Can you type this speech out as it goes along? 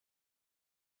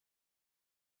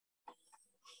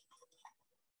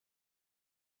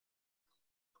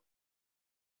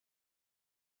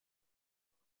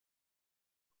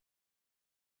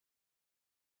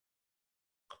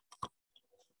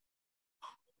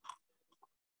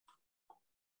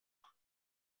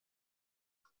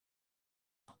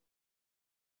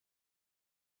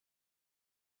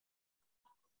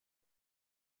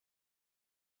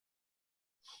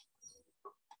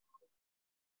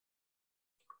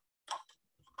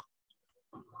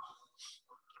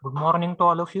Good morning to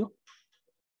all of you.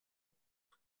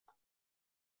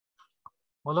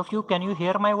 All of you, can you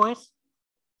hear my voice?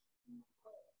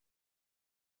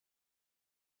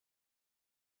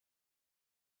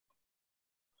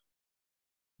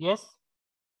 Yes?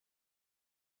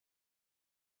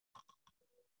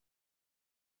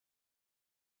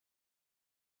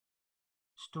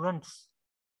 Students?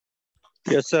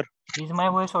 Yes, sir. Is my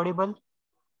voice audible?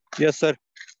 Yes, sir.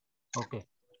 Okay.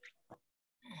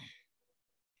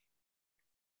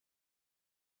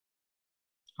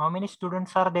 How many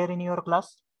students are there in your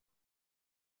class?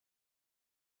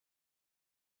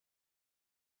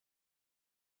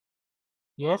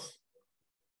 Yes?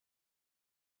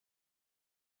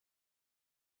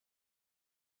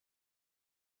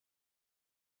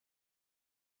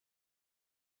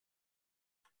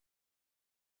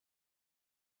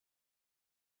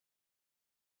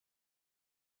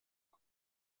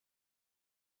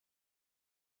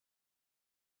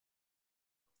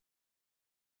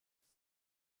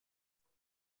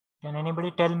 Can anybody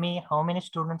tell me how many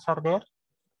students are there?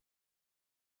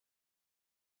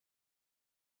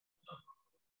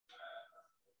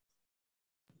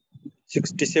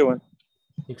 $67.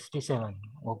 67.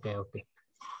 Okay, okay.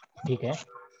 Okay.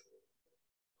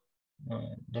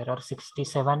 There are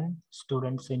 67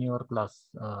 students in your class,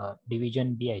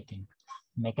 division B, I think,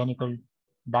 mechanical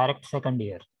direct second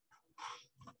year.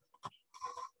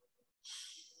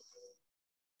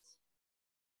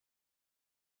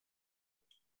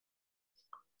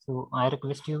 So I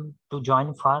request you to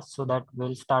join fast so that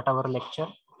we'll start our lecture.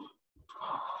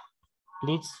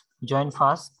 Please join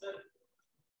fast.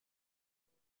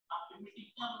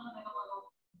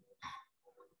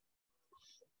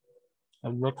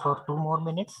 I'll wait for 2 more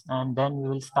minutes and then we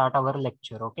will start our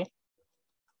lecture, okay?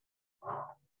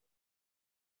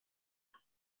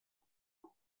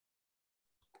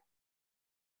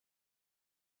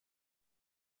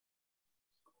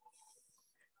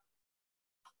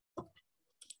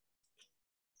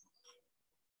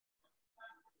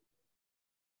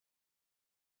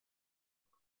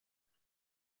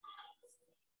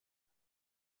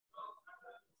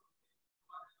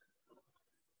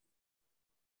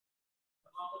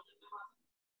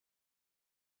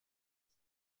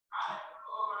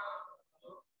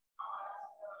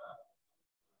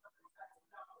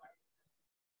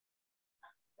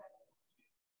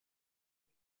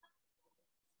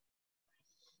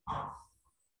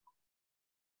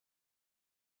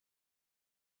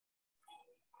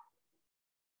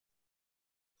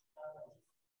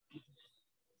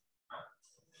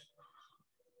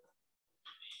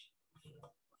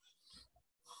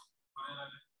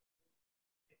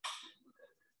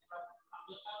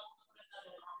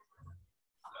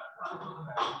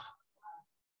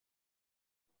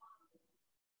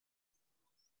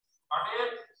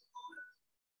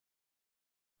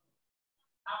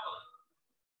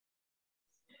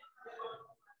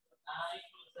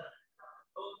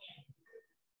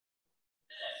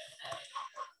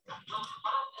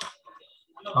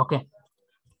 Okay,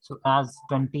 so as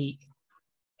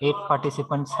 28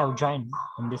 participants have joined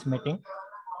in this meeting,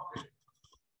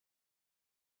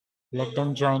 let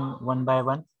them join one by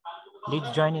one. Please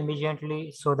join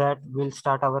immediately so that we'll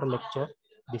start our lecture.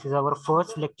 This is our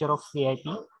first lecture of CIP,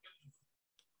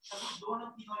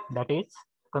 that is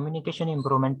Communication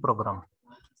Improvement Program.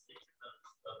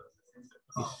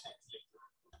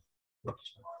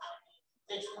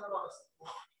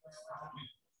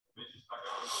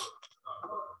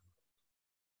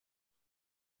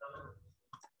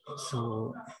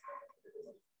 So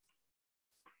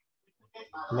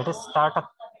let us start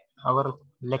our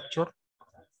lecture.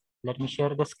 Let me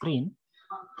share the screen.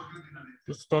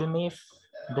 Please tell me if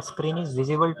the screen is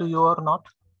visible to you or not.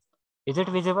 Is it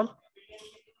visible?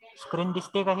 Screen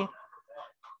दिसते का हे?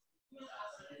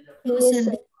 Yes,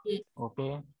 sir.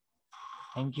 Okay,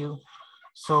 thank you.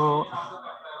 So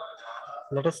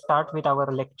let us start with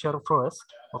our lecture first.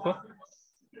 Okay,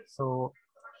 so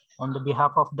on the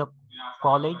behalf of the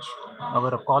college,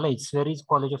 our college, Sweris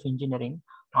College of Engineering,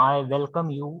 I welcome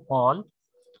you all,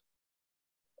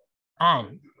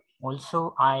 and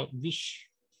also I wish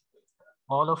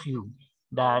all of you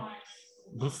that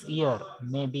this year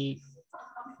may be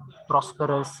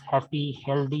prosperous, happy,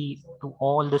 healthy to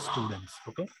all the students.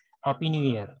 Okay, Happy New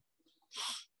Year.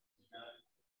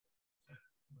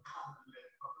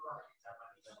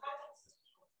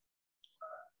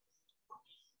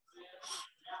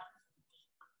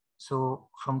 So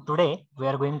from today, we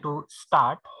are going to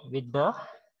start with the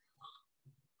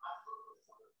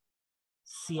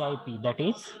CIP, that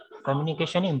is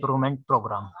Communication Improvement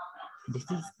Program. This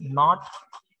is not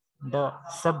the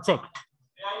subject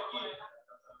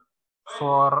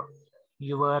for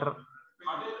your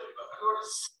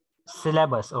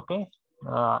syllabus. Okay,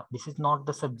 this is not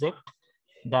the subject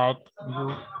that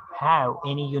you have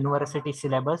any university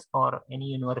syllabus or any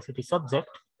university subject,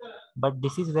 but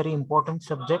this is very important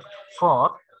subject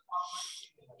for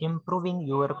improving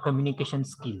your communication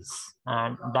skills,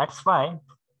 and that's why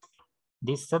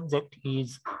this subject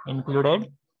is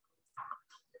included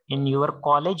in your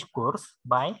college course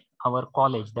by our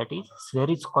college, that is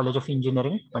Sweris College of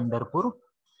Engineering, Pandharpur,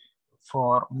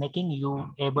 for making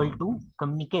you able to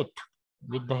communicate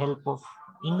with the help of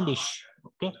English.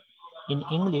 Okay, in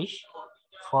English,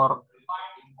 for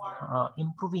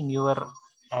improving your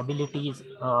abilities,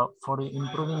 for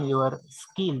improving your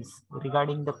skills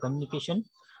regarding the communication.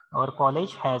 Our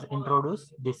college has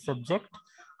introduced this subject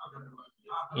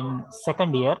in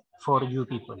second year for you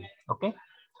people. Okay,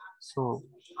 so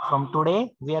from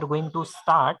today we are going to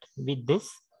start with this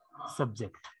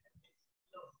subject.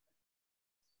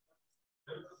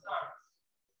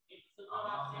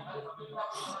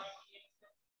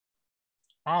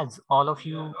 As all of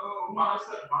you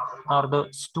are the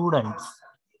students,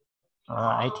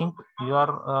 I think you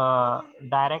are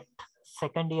direct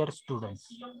second year students.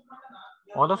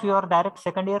 All of you are direct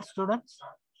second year students.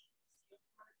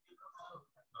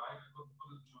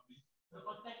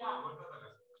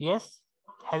 Yes.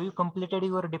 Have you completed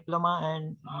your diploma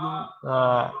and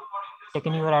you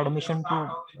taken your admission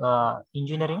to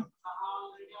engineering?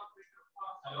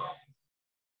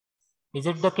 Is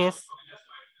it the case?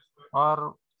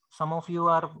 Or some of you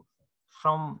are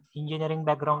from engineering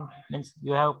background, means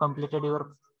you have completed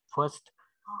your first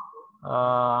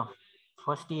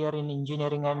year in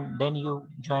engineering and then you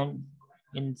joined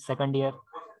in second year?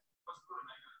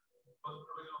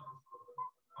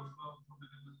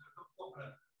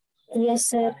 Yes,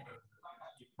 sir.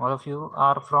 All of you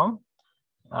are from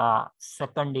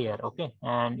second year. Okay,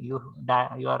 and you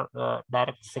are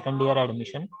direct second year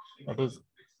admission, that is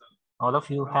all of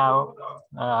you have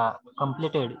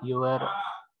completed your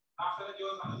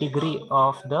degree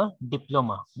of the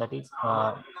diploma, that is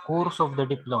course of the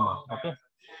diploma. Okay,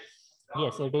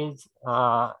 yes, it is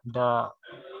the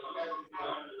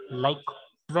like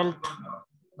 12th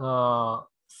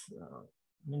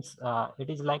means it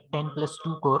is like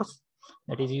 10+2 course,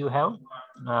 that is you have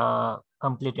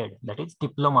completed, that is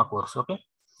diploma course. Okay,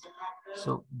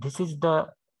 so this is the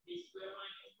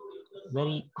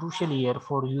very crucial year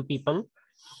for you people.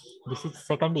 This is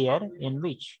second year in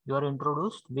which you are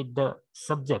introduced with the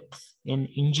subjects in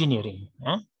engineering,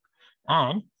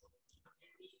 and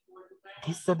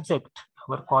this subject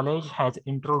our college has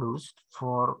introduced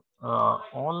for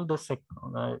all the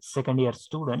second year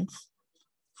students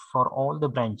for all the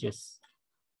branches,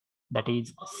 that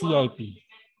is CIP,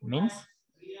 means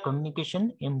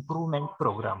Communication Improvement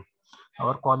Program.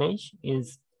 Our college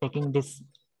is taking this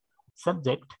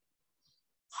subject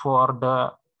for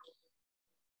the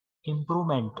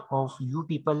improvement of you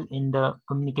people in the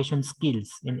communication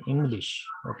skills in English.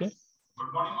 Okay,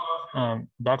 and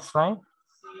that's why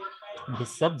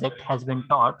this subject has been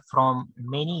taught from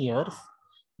many years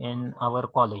in our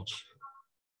college.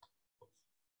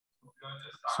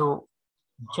 So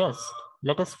just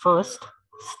let us first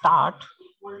start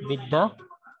with the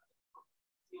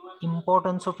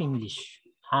importance of English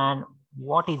and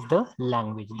what is the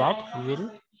language that we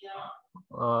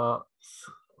will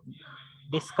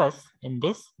discuss in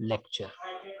this lecture.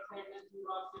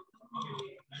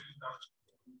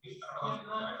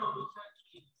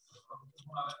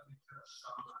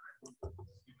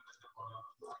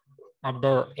 At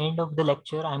the end of the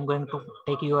lecture, I'm going to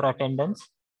take your attendance.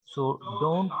 So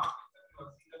don't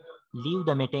leave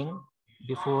the meeting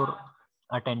before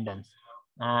attendance.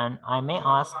 And I may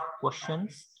ask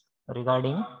questions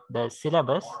regarding the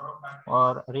syllabus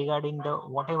or regarding the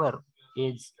whatever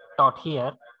is taught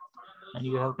here, and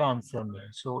you have to answer me.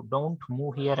 So don't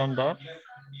move here and there.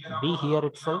 Be here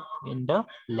itself in the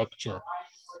lecture.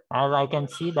 As I can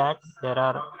see that there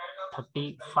are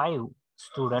 35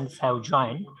 students have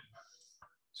joined.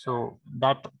 So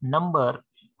that number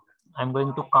I'm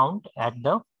going to count at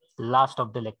the last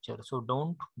of the lecture. So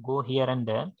don't go here and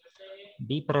there.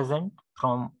 Be present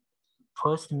from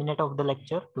first minute of the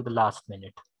lecture to the last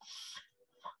minute.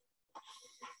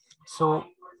 So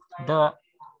the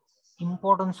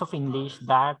importance of English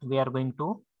that we are going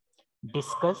to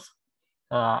discuss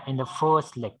in the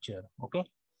first lecture. Okay,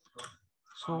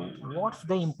 so what's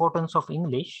the importance of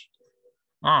English,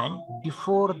 and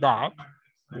before that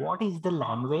what is the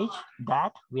language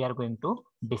that we are going to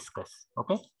discuss?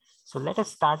 Okay, so let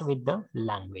us start with the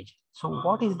language. So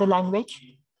what is the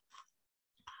language?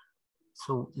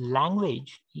 So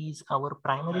language is our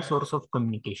primary source of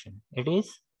communication. It is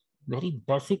very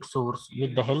basic source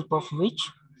with the help of which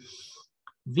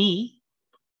we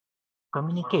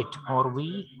communicate or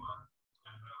we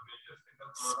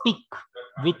speak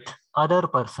with other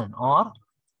person or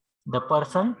the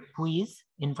person who is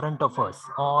in front of us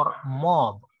or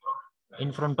mob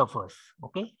in front of us.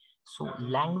 Okay, so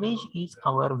language is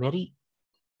our very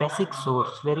basic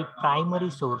source, very primary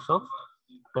source of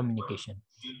communication.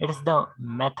 It is the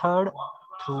method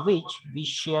through which we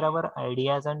share our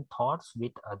ideas and thoughts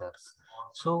with others.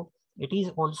 So it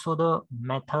is also the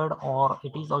method, or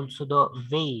it is also the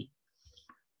way,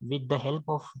 with the help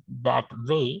of that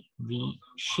way we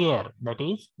share, that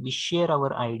is we share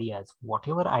our ideas,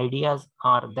 whatever ideas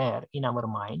are there in our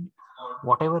mind,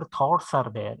 whatever thoughts are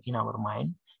there in our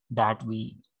mind, that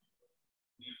we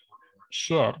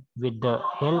share with the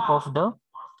help of the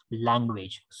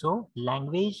language. So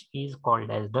language is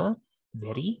called as the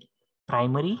very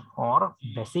primary or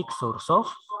basic source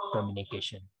of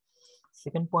communication.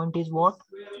 Second point is what?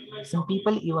 Some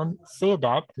people even say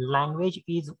that language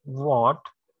is what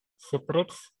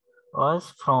separates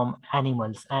us from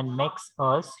animals and makes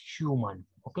us human.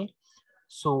 Okay,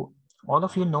 so all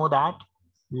of you know that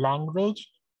language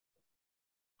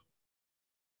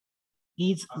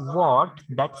is what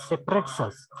that separates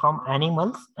us from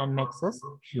animals and makes us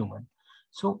human.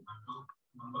 So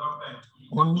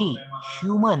only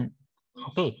human,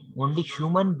 okay, only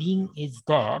human being is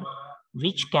there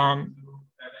which can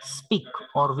speak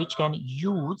or which can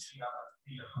use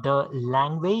the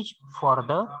language for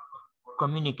the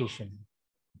communication,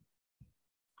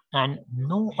 and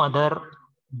no other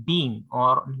being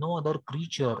or no other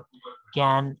creature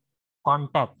can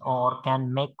contact or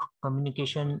can make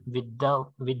communication with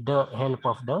the help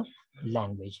of the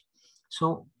language.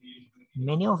 So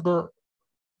many of the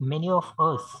many of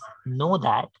us know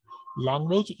that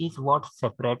language is what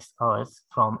separates us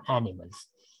from animals.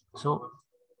 So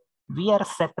we are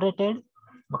separated,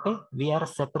 okay, we are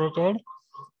separated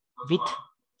with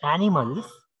animals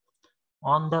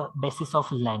on the basis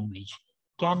of language.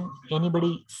 Can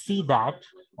anybody see that,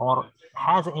 or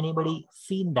has anybody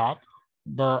seen that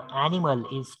the animal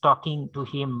is talking to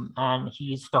him and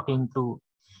he is talking to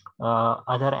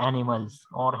other animals,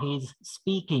 or he is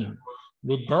speaking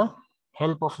with the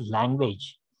help of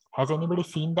language? Has anybody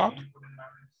seen that?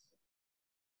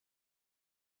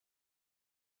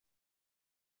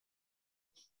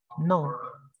 No.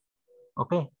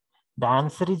 Okay, the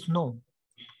answer is no.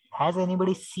 Has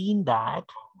anybody seen that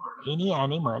any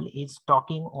animal is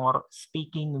talking or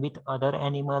speaking with other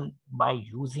animal by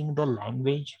using the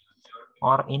language,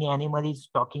 or any animal is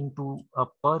talking to a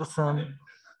person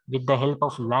with the help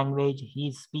of language? He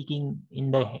is speaking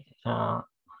in the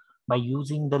by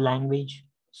using the language.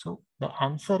 So the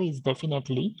answer is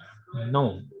definitely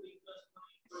no.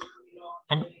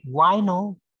 And why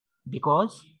no?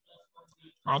 Because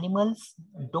animals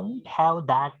don't have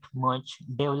that much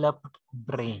developed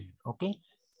brain. Okay,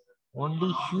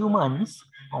 only humans,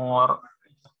 or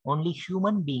only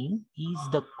human being is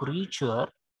the creature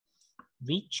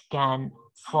which can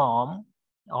form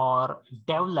or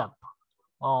develop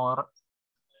or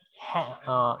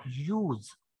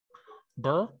use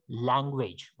the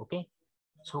language. Okay,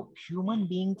 so human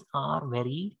beings are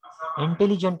very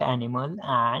intelligent animal,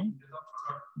 and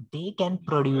they can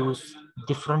produce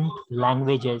different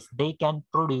languages, they can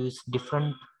produce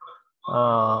different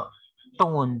uh,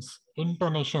 tones,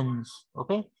 intonations.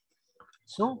 Okay,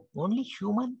 so only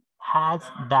human has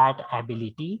that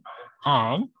ability,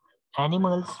 and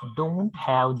animals don't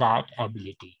have that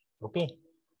ability. Okay,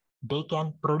 they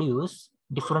can produce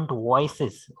different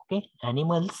voices. Okay,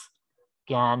 animals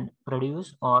can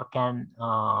produce or can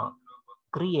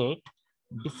create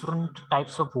different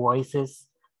types of voices.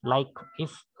 Like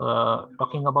if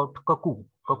talking about cuckoo,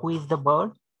 cuckoo is the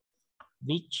bird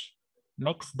which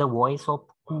makes the voice of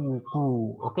coo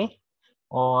coo. Okay,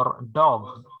 or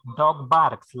dog, dog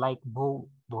barks like boo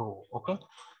boo. Okay,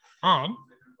 and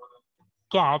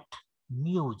cat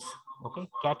mews. Okay,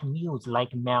 cat mews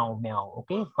like meow meow.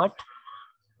 Okay, but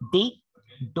they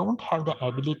don't have the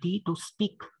ability to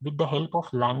speak with the help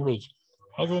of language.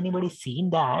 Has anybody seen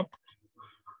that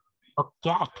a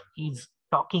cat is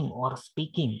talking or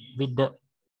speaking with the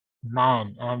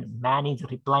man and man is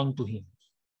replying to him?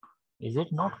 Is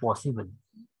it not possible?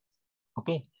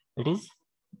 Okay, it is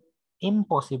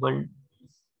impossible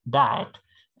that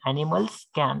animals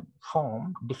can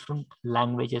form different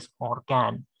languages or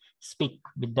can speak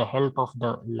with the help of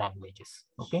the languages.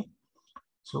 Okay,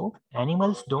 so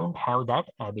animals don't have that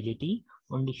ability.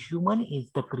 Only human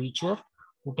is the creature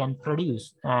who can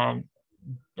produce and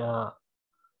uh,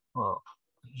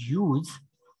 use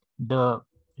the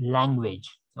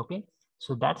language. Okay,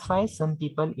 So that's why some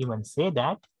people even say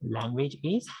that language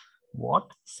is what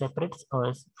separates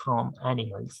us from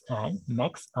animals and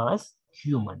makes us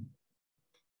human.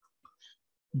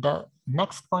 The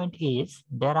next point is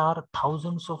there are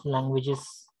thousands of languages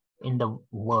in the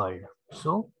world.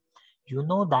 So you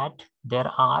know that there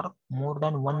are more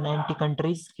than 190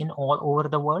 countries in all over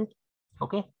the world.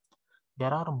 Okay,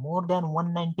 there are more than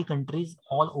 190 countries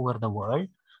all over the world,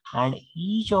 and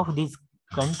each of these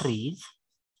countries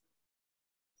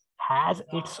has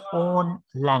its own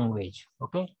language.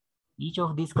 Okay, each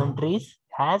of these countries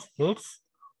has its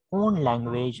own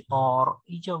language, or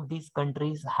each of these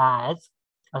countries has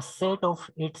a set of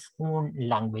its own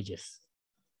languages.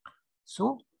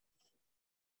 So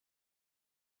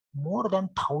more than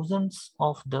thousands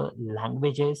of the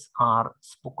languages are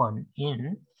spoken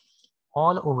in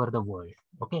all over the world.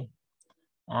 Okay,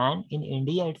 and in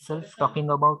India itself, talking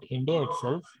about India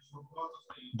itself,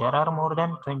 there are more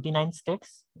than 29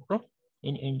 states. Okay,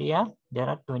 in India there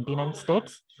are 29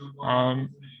 states, and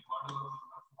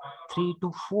 3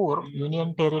 to 4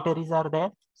 union territories are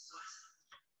there.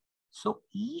 So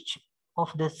each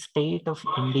of the state of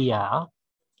India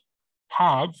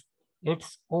has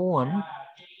its own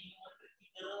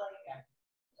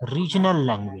regional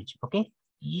language. Okay,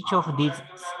 each of these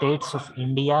states of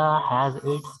India has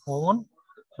its own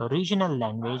regional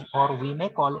language, or we may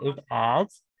call it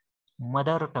as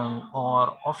mother tongue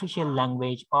or official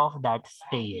language of that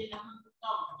state.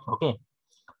 Okay,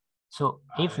 so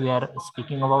if we are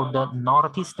speaking about the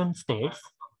northeastern states,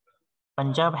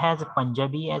 Punjab has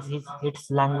Punjabi as its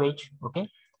language. Okay,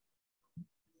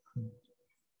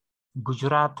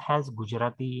 Gujarat has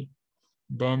Gujarati.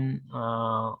 Then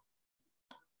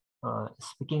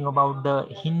speaking about the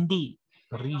Hindi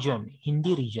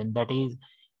region, that is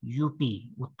UP,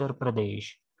 Uttar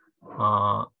Pradesh,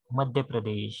 Madhya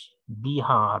Pradesh,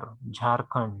 Bihar,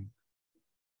 Jharkhand,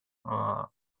 uh,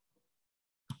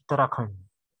 Uttarakhand.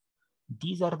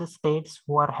 These are the states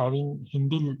who are having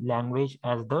Hindi language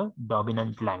as the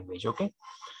dominant language. Okay.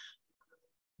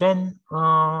 Then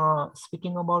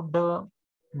speaking about the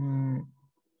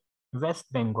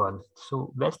West Bengal.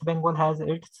 So West Bengal has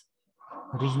its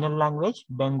regional language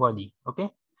Bengali. Okay.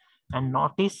 And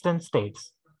northeastern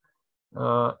states,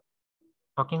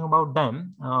 talking about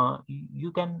them,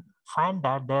 you can find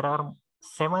that there are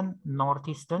 7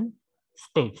 northeastern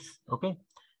states. Okay,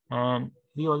 and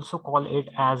we also call it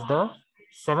as the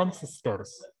 7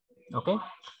 sisters. Okay,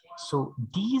 so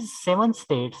these 7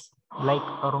 states like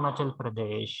Arunachal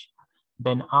Pradesh,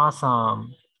 then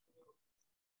Assam,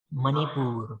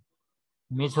 Manipur,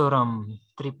 Mizoram,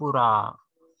 Tripura.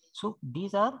 So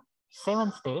these are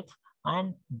 7 states,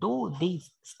 and though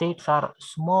these states are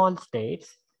small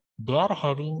states, they are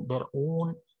having their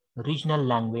own regional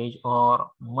language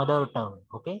or mother tongue.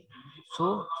 Okay,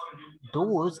 so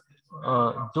those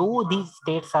though these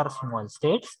states are small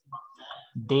states,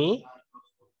 they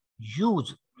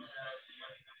use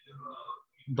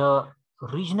the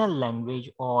regional language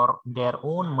or their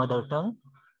own mother tongue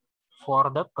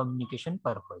for the communication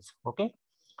purpose. Okay,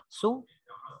 so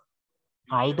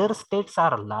either states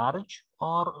are large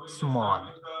or small,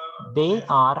 they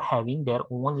are having their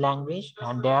own language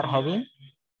and they are having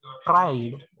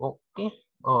pride. Okay,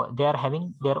 they are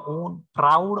having their own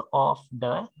proud of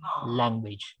the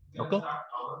language. Okay,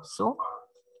 so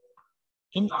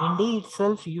in India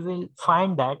itself, you will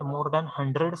find that more than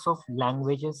hundreds of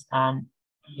languages and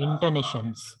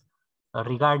intonations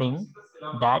regarding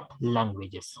that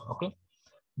languages. Okay,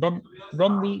 then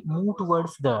when we move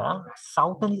towards the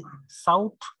South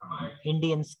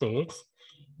Indian states,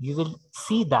 you will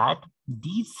see that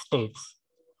these states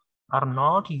are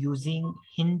not using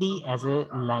Hindi as a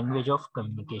language of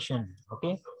communication.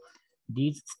 Okay,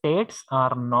 these states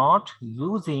are not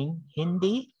using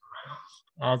Hindi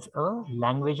as a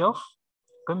language of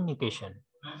communication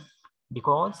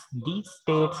because these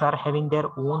states are having their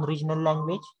own regional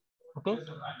language. Okay,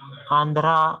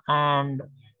 Andhra and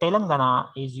Telangana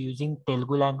is using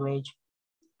Telugu language.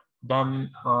 Then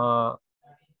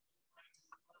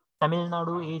Tamil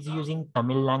Nadu is using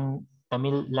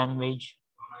Tamil language.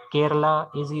 Kerala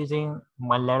is using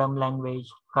Malayalam language.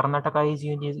 Karnataka is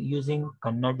using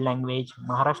Kannada language.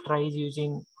 Maharashtra is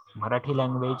using Marathi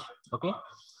language. Okay,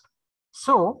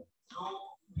 so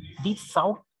these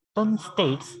southern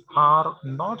states are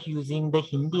not using the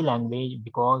Hindi language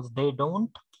because they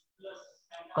don't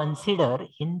consider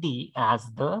Hindi as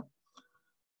the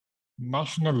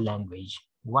national language.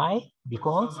 Why?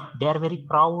 Because they are very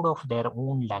proud of their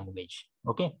own language.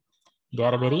 Okay, they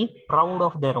are very proud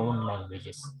of their own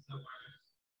languages.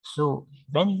 So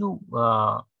when you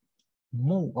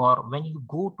move or when you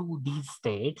go to these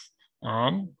states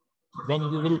and when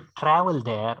you will travel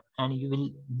there and you will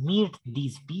meet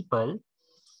these people,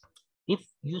 if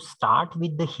you start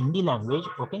with the Hindi language,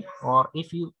 okay, or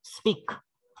if you speak,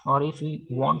 or if you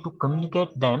want to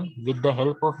communicate them with the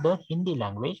help of the Hindi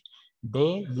language,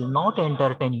 they will not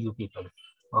entertain you people,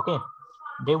 okay?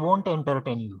 They won't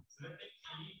entertain you.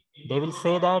 They will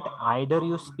say that either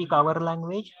you speak our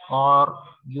language or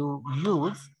you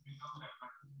use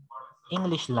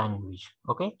English language,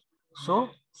 okay? So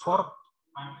for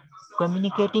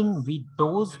communicating with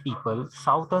those people,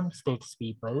 southern states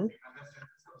people,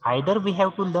 either we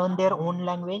have to learn their own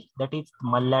language, that is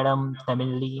Malayalam,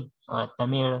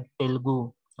 Tamil,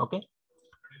 Telugu, okay?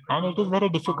 And it is very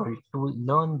difficult to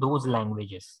learn those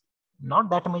languages. Not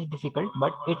that much difficult,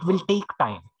 but it will take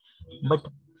time. But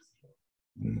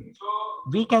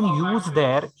we can use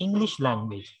their English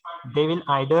language. They will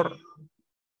either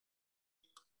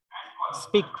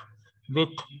speak with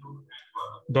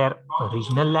their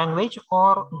original language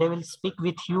or they will speak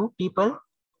with you people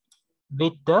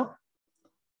with the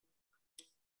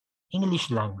English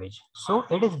language. So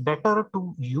it is better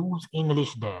to use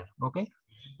English there, okay?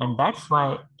 And that's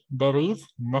why there is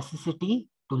necessity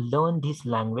to learn this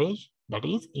language, that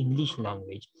is English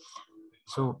language.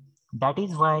 So that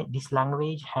is why this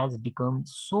language has become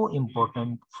so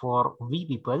important for we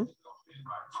people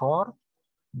for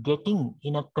getting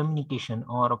in a communication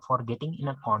or for getting in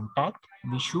a contact.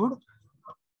 We should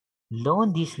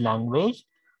learn this language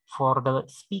for the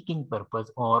speaking purpose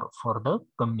or for the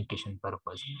communication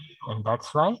purpose. And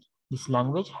that's why this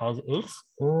language has its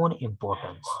own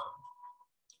importance.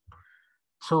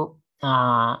 So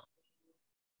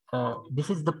this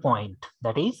is the point.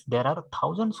 That is, there are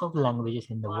thousands of languages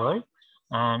in the world,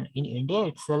 and in India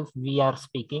itself, we are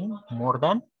speaking more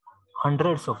than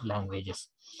hundreds of languages.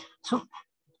 So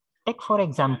take for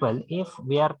example, if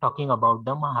we are talking about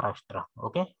the Maharashtra,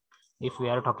 okay? If we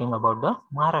are talking about the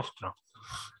Maharashtra,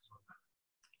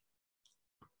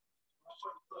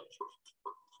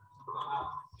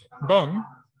 then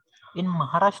in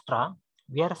Maharashtra,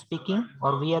 we are speaking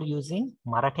or we are using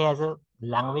Marathi as a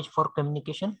language for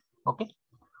communication, okay?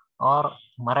 Or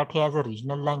Marathi as a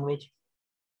regional language.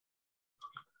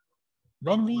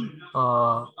 When we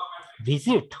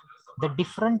visit the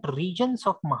different regions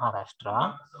of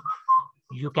Maharashtra,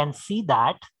 you can see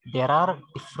that there are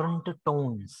different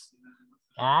tones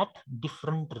at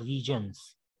different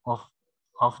regions of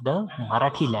the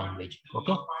Marathi language,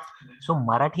 okay? So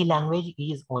Marathi language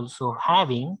is also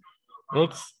having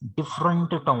its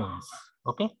different tones,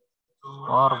 okay?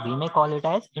 Or we may call it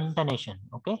as intonation,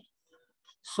 okay?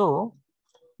 So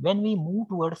when we move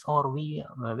towards or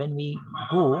when we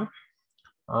go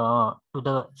to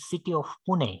the city of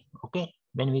Pune, okay?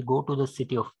 When we go to the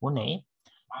city of Pune,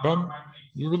 then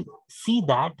you will see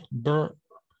that the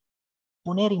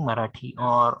Puneri Marathi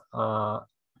or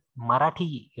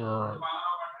Marathi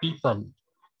people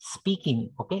speaking,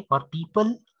 okay, or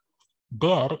people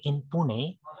there in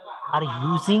Pune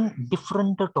are using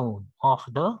different tone of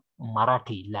the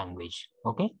Marathi language,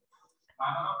 okay?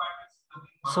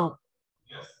 So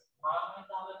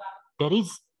there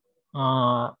is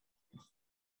no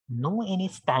any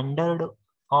standard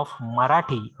of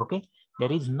Marathi, okay?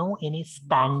 There is no any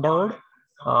standard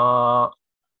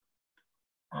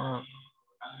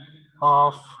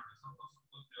of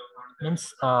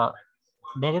means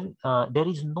there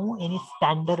is no any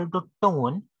standard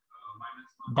tone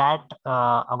that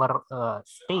our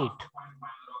state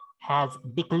has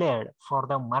declared for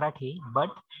the Marathi, but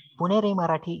Puneri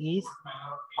Marathi is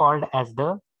called as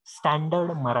the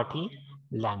standard Marathi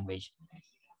language.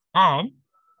 And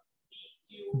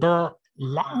the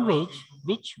language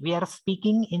which we are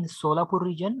speaking in Solapur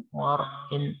region or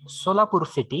in Solapur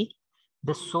city,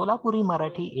 the Solapuri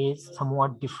Marathi is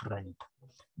somewhat different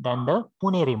than the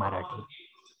Puneri Marathi.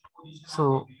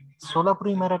 So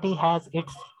Solapuri Marathi has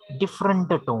its different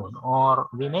tone, or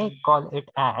we may call it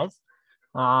as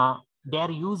they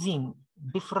are using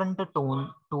different tone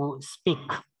to speak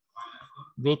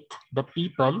with the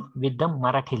people with the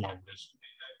Marathi language.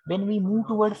 When we move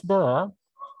towards the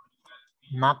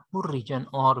Nagpur region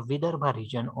or Vidarbha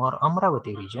region or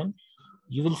Amravati region,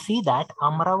 you will see that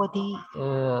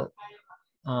Amravati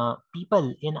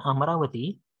people in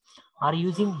Amravati are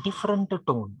using different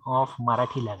tone of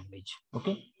Marathi language,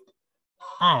 okay?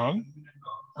 And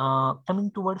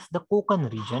coming towards the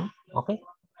Konkan region, okay,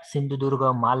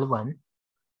 Sindhudurga, Malwan,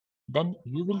 then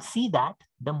you will see that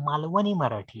the Malwani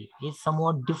Marathi is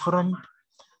somewhat different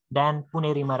than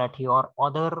Puneri Marathi or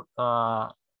other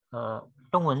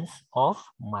tones of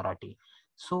Marathi.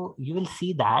 So you will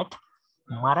see that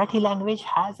Marathi language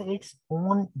has its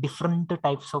own different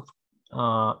types of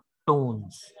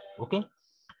tones, okay?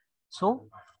 So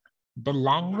the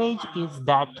language is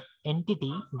that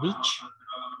entity which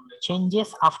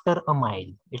changes after a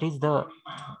mile. It is the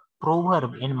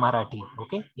proverb in Marathi.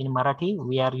 Okay, in Marathi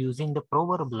we are using the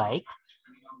proverb like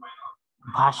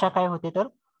भाषा काय होते तर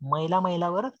मैला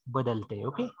मैलावर बदलते.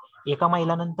 Okay, एका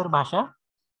मैलानंतर भाषा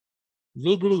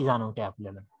वेगळी जाणवते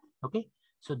आपल्याला. Okay,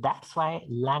 so that's why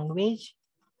language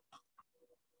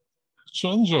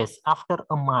changes after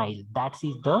a mile. That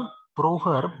is the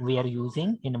proverb we are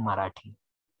using in Marathi.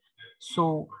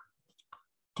 So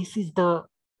this is the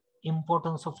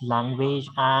importance of language,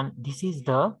 and this is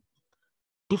the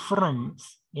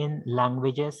difference in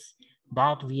languages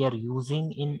that we are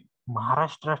using in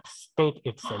Maharashtra state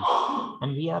itself.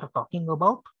 And we are talking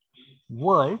about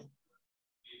world.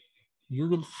 You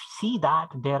will see that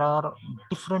there are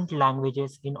different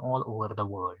languages in all over the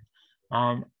world,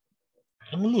 and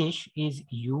English is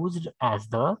used as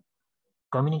the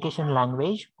communication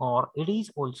language, or it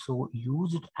is also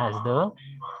used as the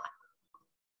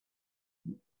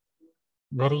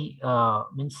very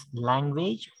means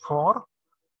language for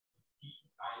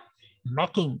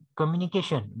making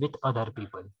communication with other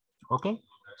people. Okay,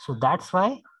 so that's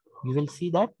why you will see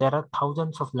that there are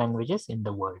thousands of languages in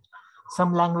the world.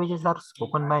 Some languages are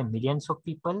spoken by millions of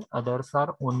people, others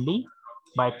are only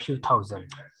by few thousand.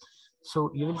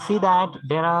 So you will see that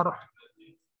there are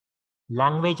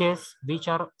languages which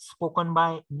are spoken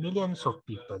by millions of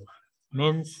people.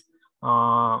 Means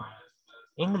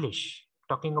English,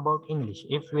 talking about English,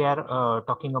 if we are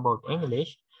talking about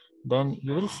English, then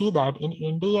you will see that in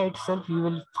India itself you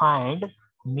will find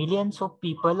millions of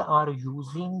people are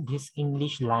using this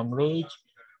English language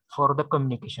for the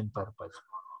communication purpose.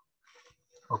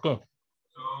 Okay,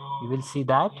 you will see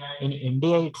that in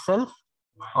India itself,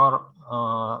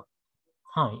 or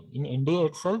in India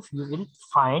itself you will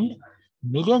find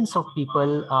millions of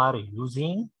people are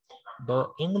using the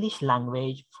English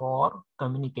language for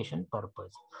communication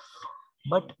purpose.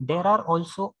 But there are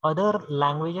also other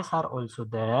languages are also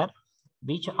there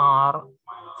which are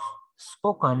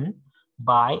spoken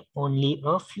by only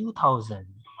a few thousand.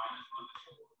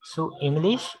 So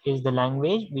English is the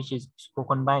language which is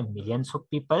spoken by millions of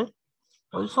people.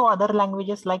 Also other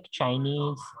languages like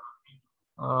Chinese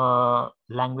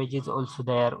language is also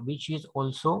there, which is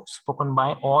also spoken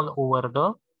by all over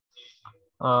the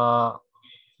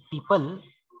people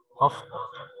of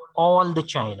all the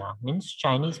China. Means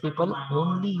Chinese people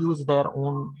only use their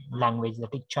own language,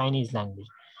 that is Chinese language.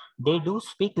 They do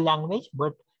speak language,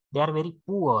 but they are very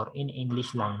poor in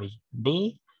English language.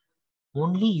 They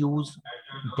only use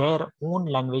their own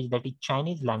language, that is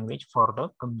Chinese language, for the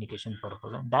communication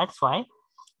purpose. And that's why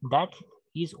that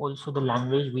is also the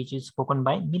language which is spoken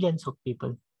by millions of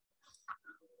people.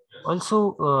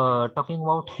 Also talking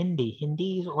about Hindi,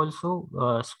 Hindi is also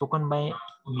spoken by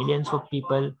millions of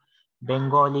people.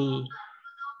 Bengali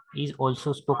is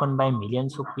also spoken by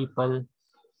millions of people.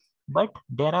 But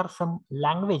there are some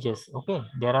languages, okay,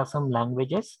 there are some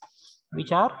languages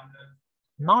which are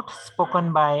not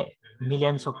spoken by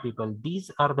millions of people.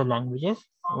 These are the languages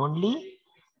only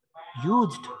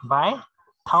used by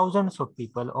thousands of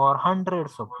people or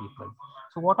hundreds of people.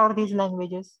 So what are these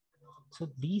languages? So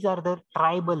these are the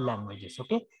tribal languages.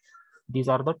 Okay, these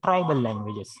are the tribal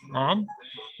languages, and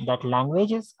that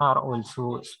languages are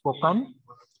also spoken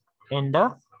in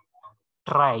the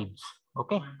tribes.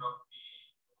 Okay,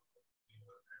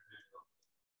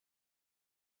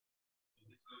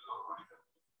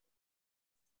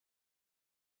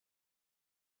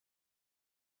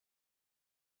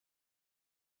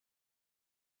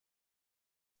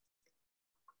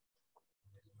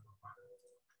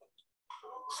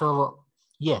 so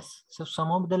yes, so some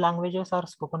of the languages are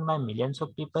spoken by millions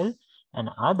of people and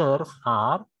others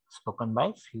are spoken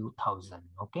by few thousand.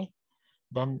 Okay,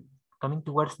 then coming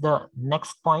towards the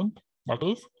next point, that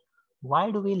is,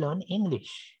 why do we learn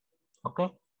English? Okay,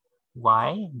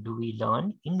 why do we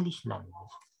learn English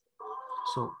language?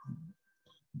 So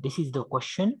this is the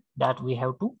question that we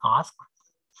have to ask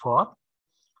for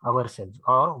ourselves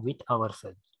or with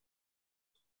ourselves.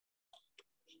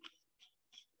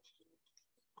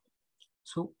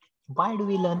 So why do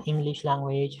we learn English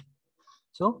language?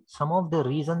 So some of the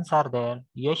reasons are there.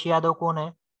 Yash Yadav कौन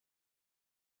है?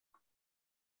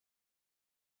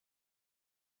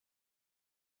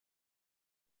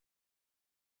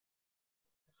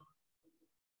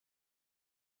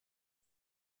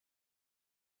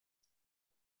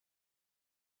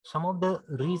 Some of the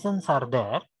reasons are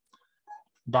there.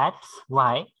 That's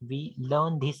why we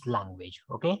learn this language.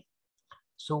 Okay.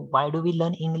 So why do we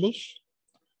learn English?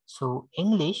 So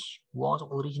English was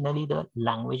originally the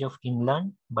language of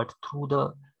England, but through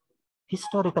the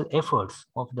historical efforts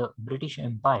of the British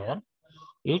Empire,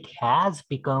 it has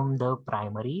become the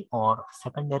primary or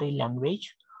secondary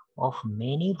language of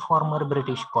many former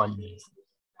British colonies,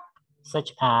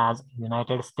 such as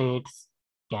United States,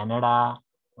 Canada,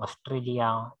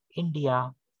 Australia,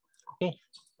 India. Okay,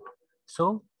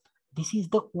 so this is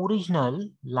the original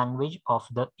language of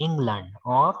the England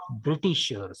or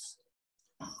Britishers.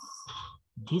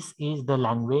 This is the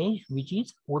language which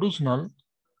is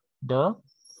the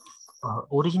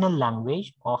original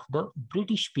language of the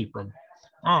British people,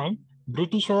 and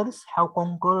Britishers have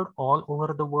conquered all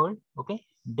over the world. Okay,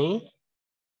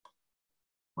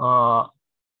 uh,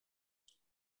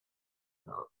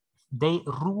 they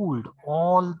ruled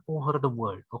all over the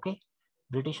world. Okay,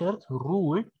 Britishers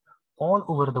ruled all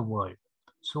over the world.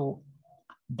 So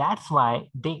that's why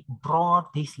they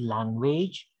brought this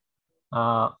language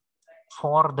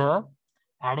for the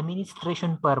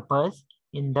administration purpose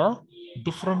in the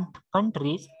different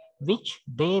countries which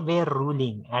they were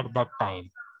ruling at that time.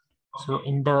 So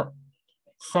in the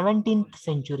 17th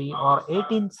century or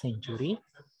 18th century,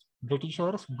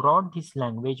 Britishers brought this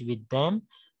language with them,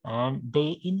 and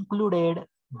they included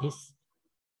this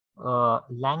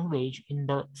language in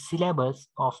the syllabus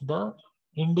of the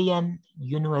Indian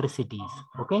universities,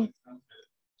 okay,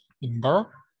 in the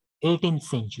 18th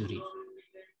century,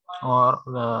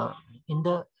 or in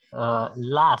the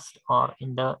last or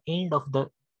in the end of the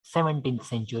 17th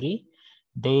century.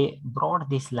 They brought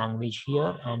this language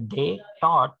here and they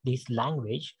taught this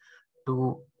language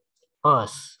to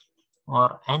us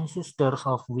or ancestors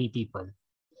of we people.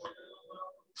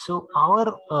 So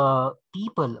our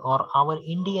people or our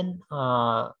Indian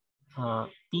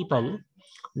people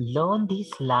learn this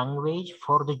language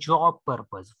for the job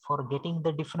purpose, for getting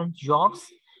the different jobs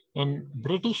in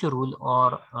British rule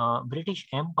or British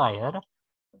Empire.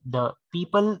 The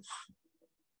people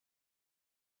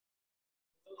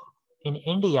in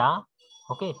India,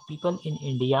 okay, people in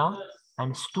India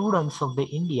and students of the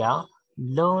India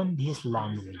learn this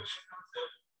language.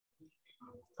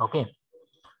 Okay,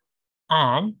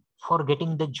 and for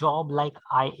getting the job like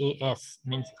IAS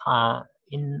means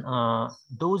in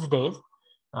those days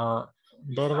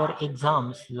there were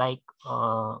exams like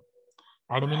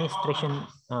administration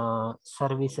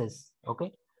services,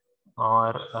 okay,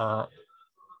 or uh,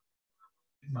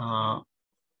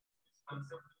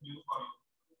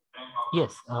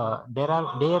 yes,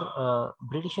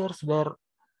 Britishers were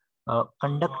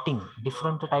conducting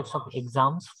different types of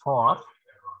exams for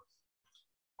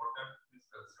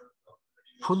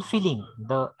fulfilling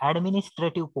the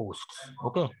administrative posts,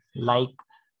 okay, like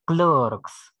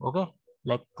clerks, okay,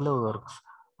 like clerks,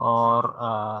 or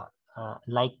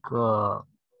uh,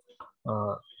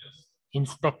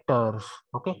 inspectors,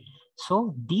 okay.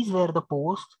 So these were the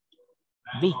posts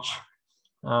which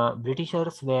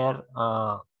Britishers were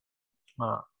uh,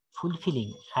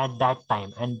 fulfilling at that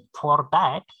time, and for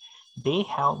that they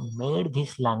have made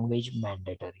this language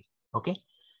mandatory. Okay,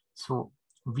 so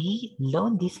we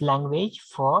learn this language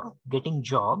for getting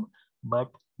job,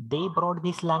 but they brought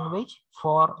this language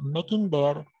for making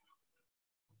their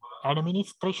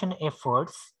administration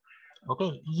efforts,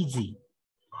 okay, easy.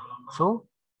 So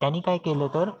त्यांनी काय केलं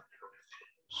तर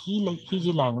ही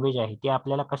जी language आहे ती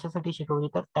आपल्याला कशासाठी शिकवली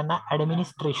तर त्यांना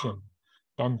ऍडमिनिस्ट्रेशन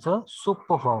त्यांचं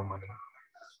सोपं व्हावं म्हणून.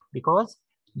 Because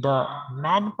the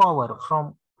manpower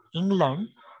from England,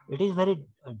 it is very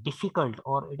difficult,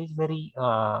 or it is very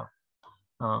uh,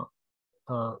 uh,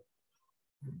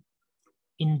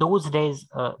 in those days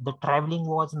the traveling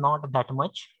was not that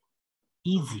much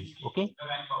easy. Okay,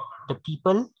 the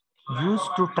people used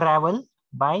to travel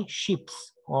by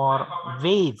ships or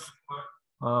ways,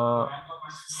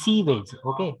 C veg.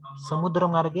 Okay, समुद्र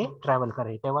मार्गे travel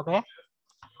करायचे. तेव्हा काय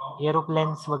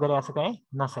aeroplanes वगैरे असं काय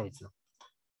नसायचं.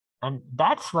 And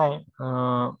that's why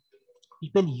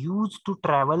people used to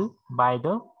travel by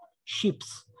the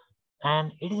ships,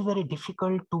 and it is very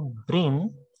difficult to bring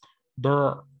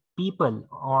the people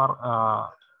or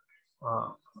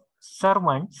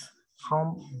servants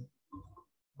from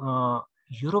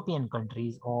European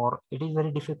countries, or it is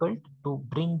very difficult to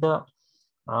bring the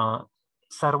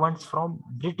servants from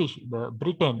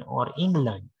Britain or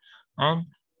England, and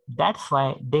that's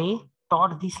why they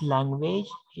taught this language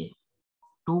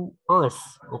to us,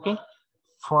 okay,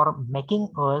 for making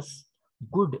us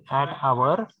good at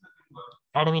our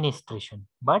administration.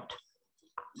 But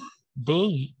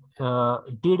they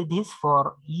did this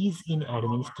for ease in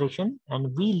administration,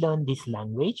 and we learn this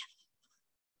language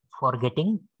for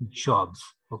getting jobs.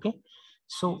 Okay,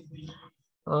 so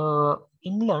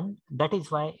England, that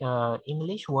is why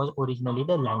English was originally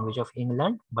the language of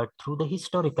England, but through the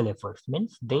historical efforts,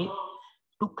 means they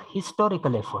took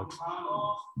historical efforts.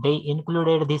 They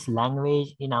included this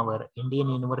language in our Indian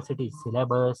university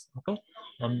syllabus, okay?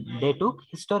 And they took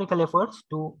historical efforts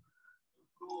to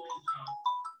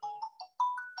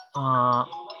uh,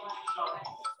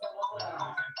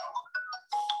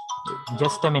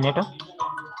 just a minute.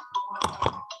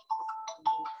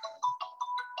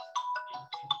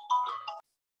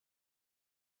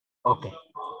 Okay.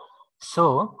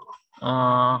 So,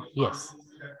 yes.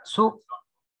 So,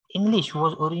 English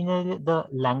was originally the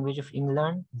language of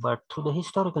England, but through the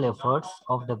historical efforts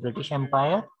of the British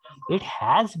Empire, it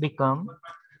has become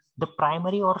the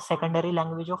primary or secondary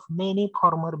language of many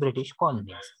former British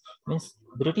colonies. Means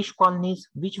British colonies,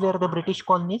 which were the British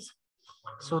colonies?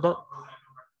 So the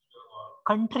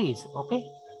countries, okay,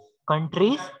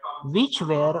 countries which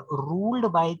were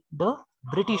ruled by the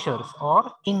Britishers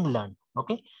or England,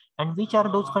 okay, and which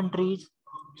are those countries?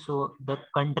 So the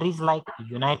countries like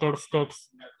United States,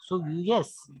 so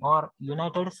US or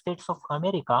United States of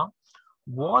America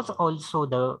was also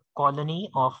the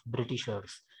colony of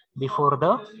Britishers before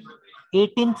the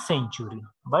 18th century,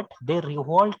 but they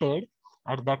revolted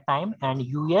at that time, and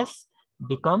US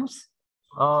becomes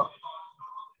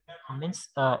means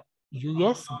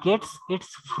US gets its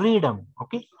freedom,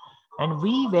 okay, and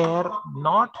we were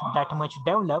not that much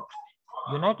developed.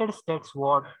 United States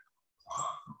was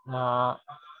uh,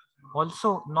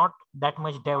 also not that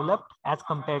much developed as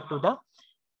compared to the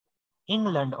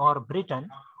England or Britain,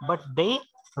 but they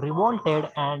revolted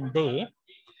and they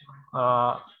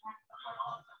uh,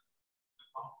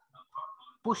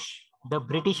 push the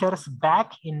Britishers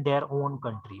back in their own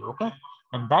country, okay,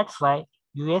 and that's why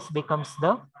US becomes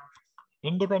the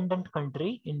independent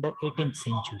country in the 18th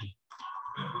century,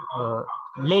 uh,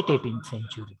 late 18th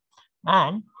century.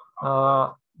 And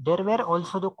there were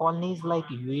also the colonies like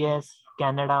US,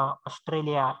 Canada,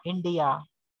 Australia, India,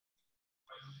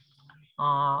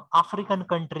 African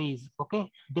countries, okay,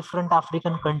 different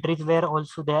African countries were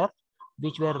also there,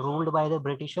 which were ruled by the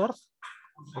Britishers,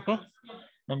 okay,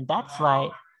 and that's why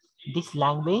this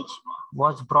language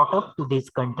was brought up to these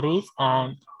countries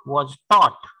and was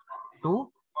taught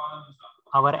to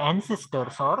our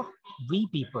ancestors or we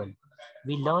people.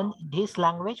 We learn this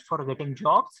language for getting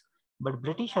jobs, but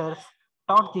Britishers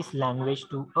taught this language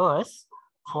to us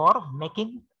for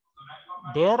making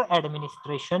their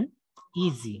administration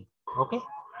easy. Okay,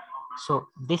 so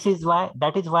this is why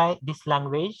this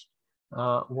language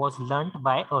was learned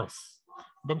by us.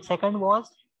 Then second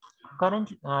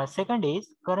is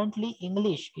currently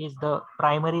English is the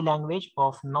primary language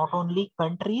of not only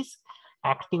countries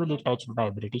actively touched by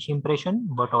British impression,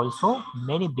 but also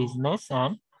many business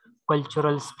and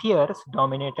cultural spheres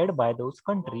dominated by those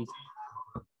countries.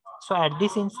 So at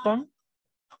this instant,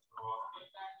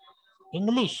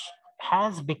 English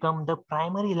has become the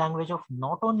primary language of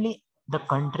not only the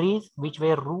countries which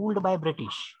were ruled by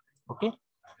British. Okay,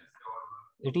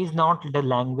 it is not the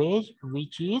language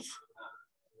which is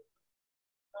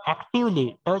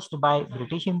actively touched by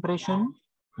British impression,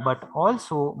 but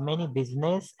also many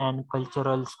business and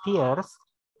cultural spheres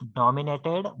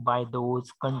dominated by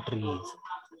those countries.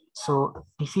 So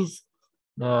this is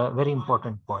a very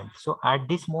important point. So at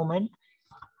this moment,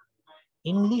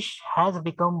 English has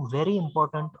become very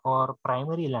important or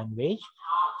primary language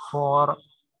for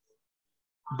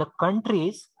the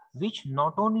countries which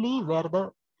not only were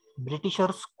the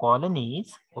Britishers'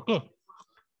 colonies, okay,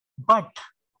 but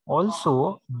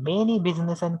also many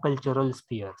business and cultural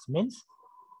spheres. Means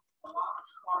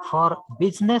for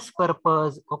business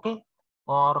purpose, okay,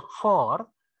 or for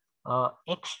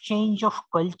exchange of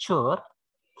culture,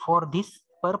 for this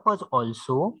purpose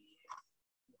also,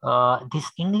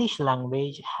 this English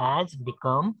language has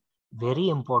become very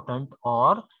important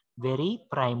or very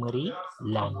primary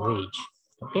language.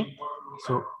 Okay,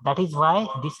 so that is why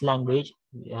this language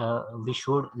we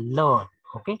should learn.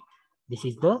 Okay, this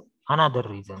is the another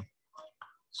reason.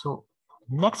 So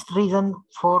next reason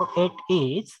for it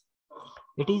is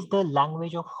the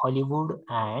language of Hollywood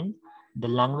and the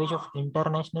language of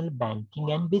international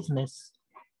banking and business.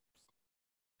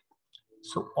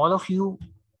 So all of you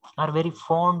are very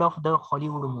fond of the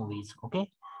Hollywood movies,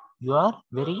 okay? You are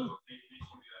very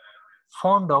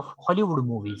fond of Hollywood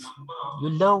movies. You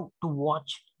love to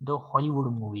watch the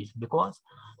Hollywood movies because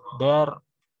they're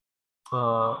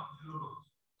uh,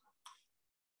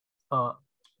 uh,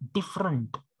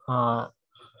 different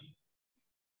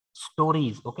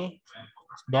stories, okay?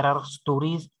 There are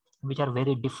stories which are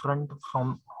very different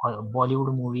from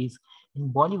Bollywood movies. In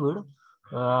Bollywood,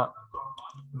 uh,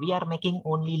 we are making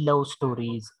only love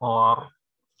stories, or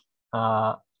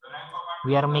uh,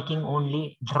 we are making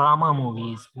only drama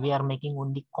movies, we are making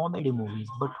only comedy movies.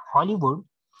 But Hollywood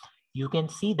you can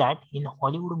see that in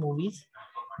Hollywood movies,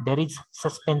 there is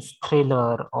suspense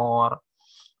thriller or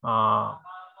uh,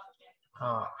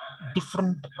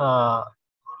 different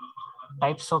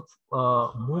types of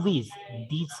movies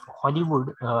these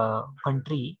Hollywood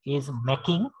country is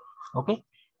making. Okay,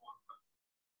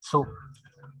 so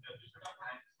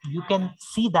you can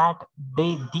see that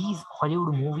these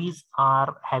Hollywood movies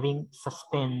are having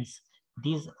suspense.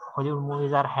 These Hollywood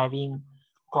movies are having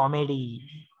comedy.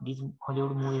 These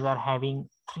Hollywood movies are having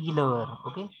thriller.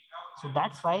 Okay, so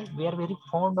that's why we are very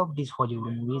fond of these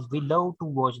Hollywood movies. We love to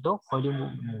watch the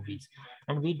Hollywood movies,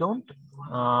 and we don't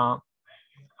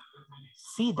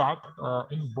see that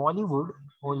in Bollywood.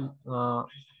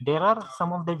 There are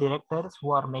some of the directors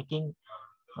who are making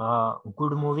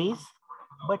good movies,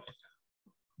 but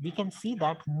we can see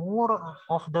that more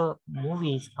of the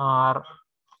movies are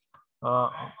uh,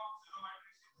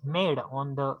 made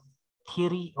on the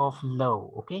theory of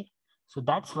love. Okay, so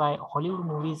that's why Hollywood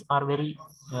movies are very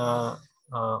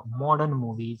modern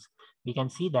movies. We can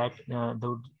see that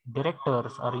the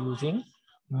directors are using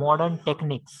modern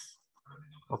techniques.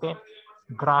 Okay,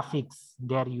 graphics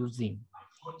they are using,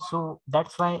 so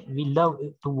that's why we love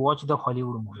to watch the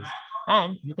Hollywood movies.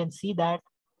 And you can see that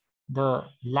the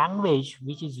language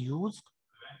which is used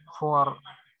for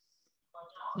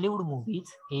Hollywood movies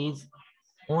is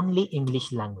only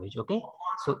English language. Okay,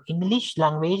 so English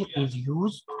language is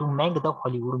used to make the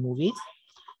Hollywood movies.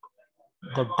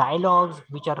 The dialogues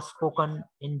which are spoken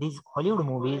in these Hollywood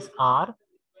movies are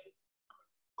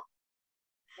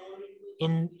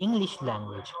in English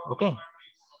language. Okay,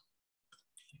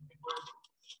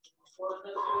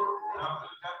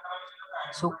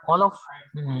 so all of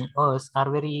us are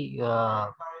very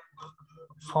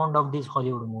fond of these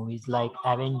Hollywood movies like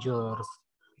Avengers,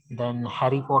 then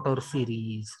Harry Potter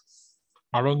series,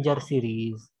 Avenger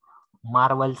series,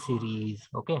 Marvel series.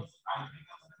 Okay,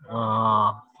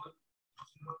 uh,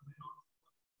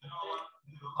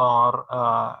 or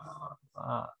uh,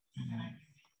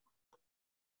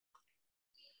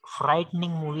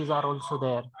 frightening movies are also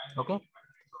there. Okay,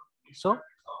 so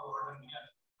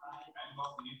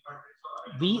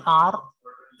we are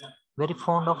very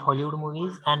fond of Hollywood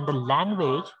movies, and the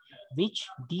language which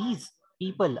these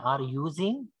people are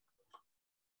using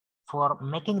for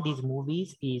making these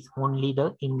movies is only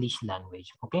the English language.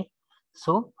 Okay,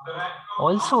 so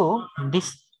also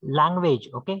this language,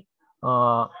 okay,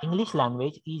 English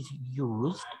language is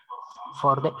used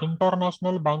for the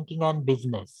international banking and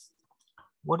business.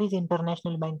 What is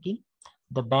international banking?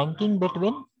 The banking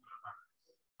between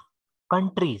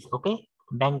countries. Okay,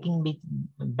 banking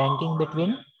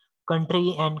between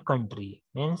country and country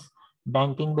means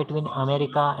banking between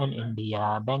America and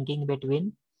India, banking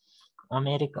between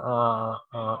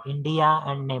India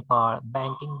and Nepal,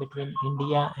 banking between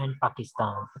India and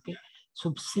Pakistan. Okay,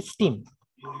 so system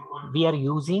we are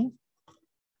using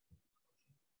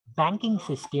banking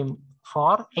system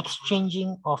for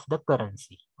exchanging of the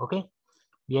currency. Okay,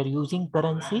 we are using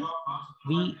currency,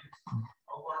 we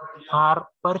are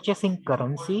purchasing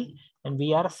currency, and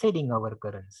we are selling our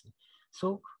currency.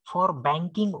 So for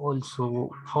banking also,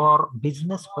 for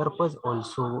business purpose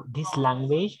also, this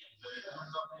language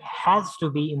has to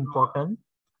be important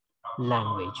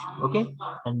language. Okay,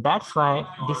 and that's why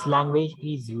this language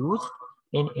is used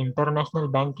in international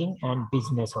banking and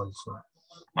business also.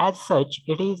 As such,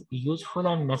 it is useful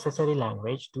and necessary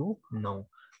language to know,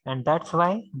 and that's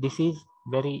why this is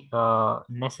very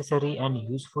necessary and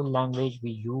useful language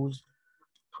we use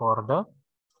for the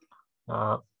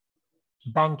uh,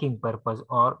 banking purpose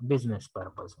or business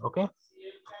purpose. Okay,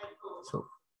 so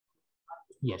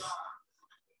yes,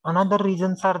 another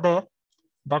reasons are there,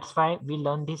 that's why we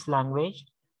learn this language.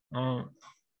 And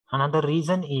another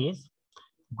reason is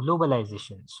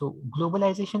globalization. So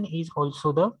globalization is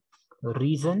also the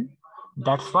reason,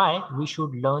 that's why we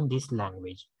should learn this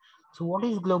language. So what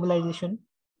is globalization?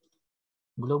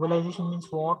 Globalization means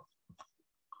what?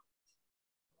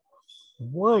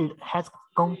 World has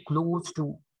come close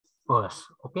to us.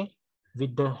 Okay,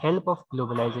 with the help of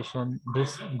globalization,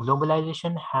 this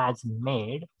globalization has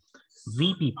made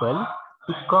we people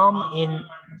to come in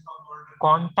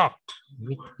contact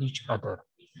with each other.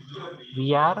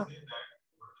 We are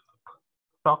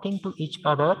talking to each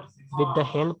other with the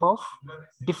help of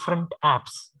different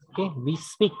apps. Okay, we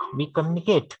speak, we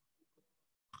communicate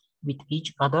with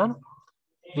each other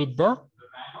with the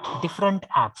different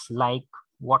apps like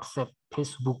WhatsApp,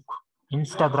 Facebook,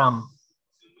 Instagram,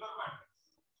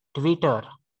 Twitter.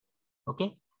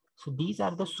 Okay, so these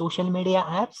are the social media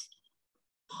apps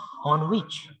on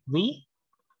which we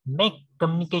make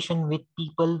communication with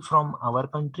people from our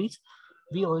countries.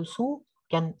 We also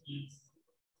can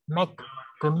make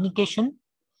communication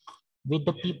with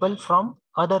the people from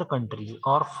other countries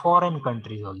or foreign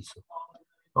countries also.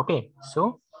 Okay,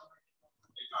 so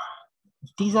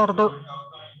these are the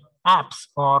apps,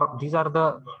 or these are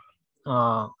the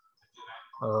uh,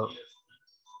 uh,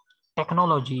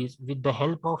 technologies with the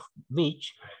help of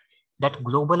which that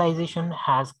globalization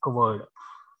has covered,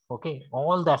 okay,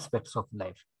 all the aspects of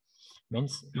life.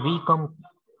 Means we come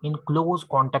in close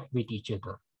contact with each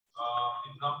other.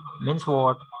 Means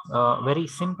what? Very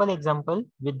simple example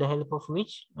with the help of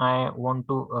which I want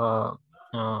to uh,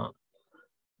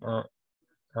 uh,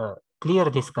 uh, clear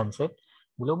this concept.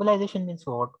 Globalization means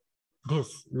what?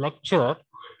 This lecture,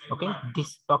 okay,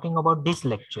 this talking about this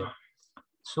lecture.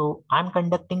 So I'm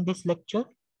conducting this lecture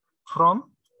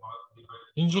from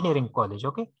engineering college,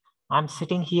 okay. I'm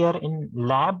sitting here in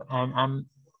lab and I'm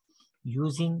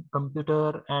using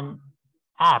computer and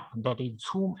app, that is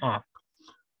Zoom app,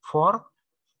 for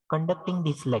conducting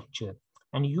this lecture.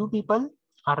 And you people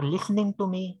are listening to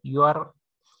me, you are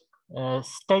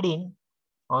studying,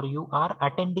 or you are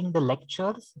attending the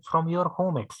lectures from your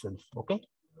home itself, okay,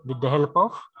 with the help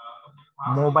of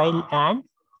mobile and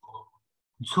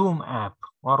Zoom app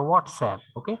or WhatsApp,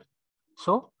 okay.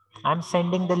 So I'm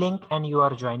sending the link and you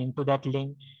are joining to that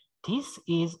link. This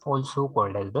is also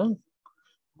called as the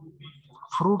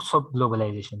fruits of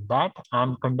globalization, that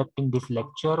I'm conducting this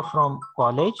lecture from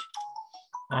college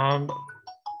and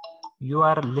you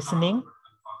are listening.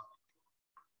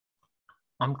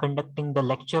 I'm conducting the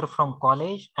lecture from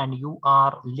college and you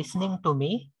are listening to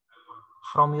me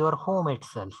from your home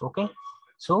itself, okay.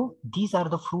 So these are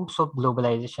the fruits of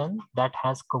globalization that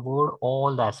has covered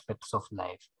all the aspects of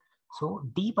life. So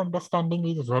deep understanding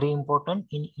is very important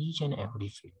in each and every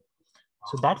field.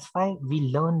 So that's why we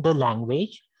learn the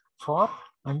language for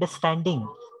understanding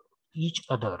each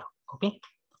other, okay.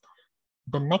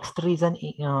 The next reason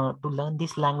to learn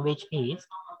this language is,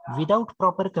 without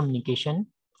proper communication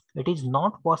it is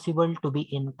not possible to be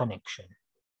in connection,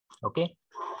 okay.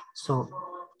 So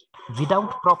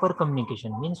without proper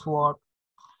communication means what?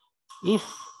 If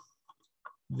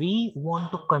we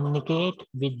want to communicate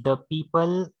with the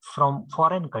people from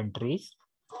foreign countries,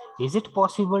 is it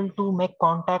possible to make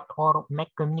contact or make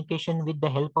communication with the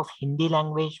help of Hindi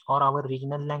language or our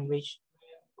regional language?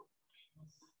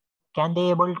 Can they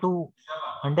able to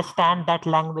understand that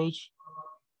language?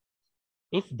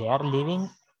 If they are living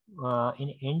in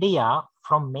India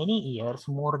from many years,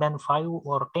 more than 5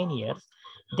 or 10 years,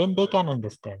 then they can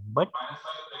understand. But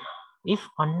if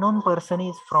unknown person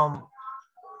is from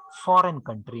foreign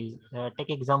countries, take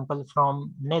example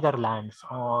from Netherlands,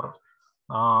 or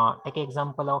take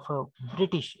example of a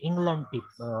British England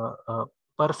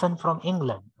person from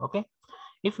England, okay.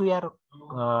 If we are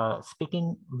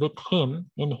speaking with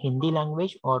him in Hindi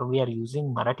language, or we are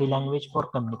using Marathi language for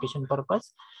communication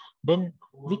purpose, then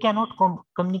we cannot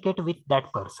communicate with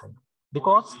that person,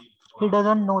 because he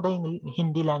doesn't know the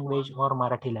Hindi language or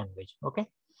Marathi language, okay.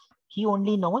 He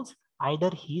only knows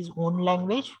either his own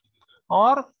language,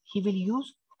 or he will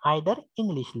use either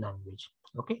English language,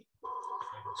 okay.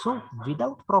 So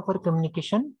without proper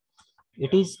communication,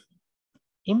 it is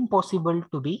impossible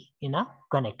to be in a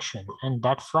connection, and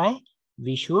that's why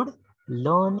we should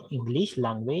learn English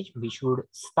language. We should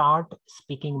start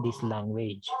speaking this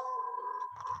language.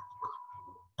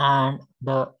 And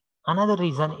the another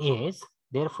reason is,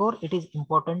 therefore it is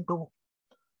important to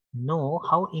know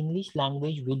how English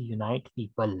language will unite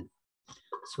people.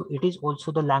 So it is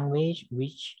also the language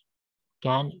which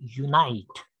can unite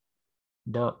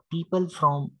the people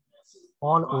from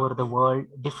all over the world,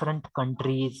 different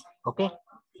countries, okay.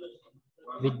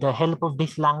 With the help of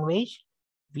this language,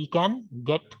 we can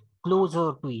get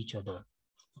closer to each other,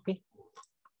 okay.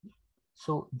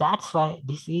 So that's why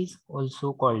this is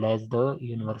also called as the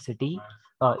universally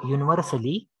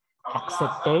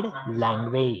accepted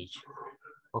language,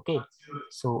 okay.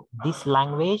 So this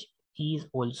language is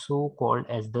also called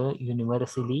as the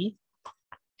universally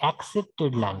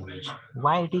accepted language.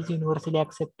 Why it is universally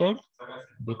accepted?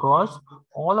 Because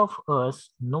all of us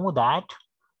know that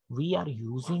we are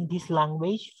using this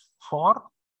language for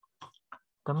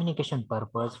communication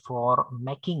purpose, for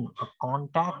making a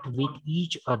contact with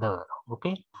each other,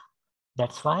 okay.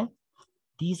 That's why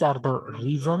these are the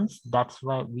reasons, that's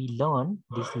why we learn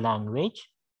this language,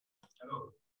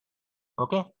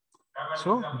 okay.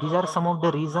 So these are some of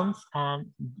the reasons, and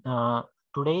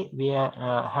today we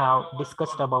have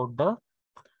discussed about the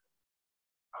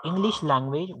English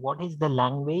language. What is the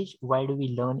language? Why do we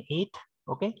learn it?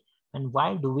 Okay. And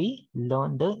why do we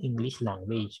learn the English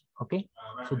language? Okay.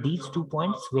 So these 2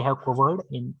 points we have covered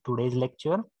in today's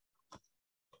lecture.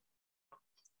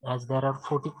 As there are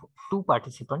 42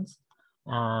 participants,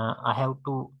 I have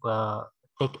to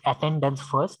take attendance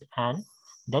first and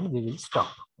then we will stop.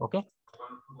 Okay.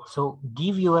 So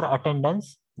give your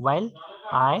attendance while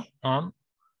I am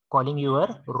calling your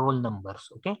roll numbers.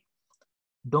 Okay.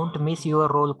 Don't miss your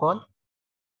roll call.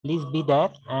 Please be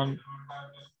there and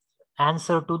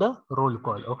answer to the roll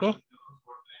call. Okay.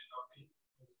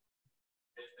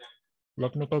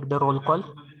 Let me take the roll call.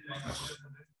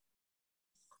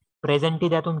 Present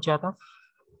द्या तुमचे आता.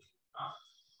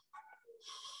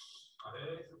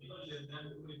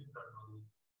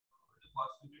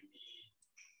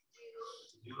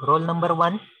 Roll number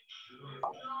 1.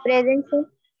 Present, sir.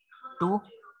 2.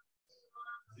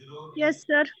 Yes,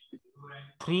 sir.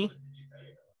 3.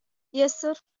 Yes,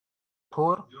 sir.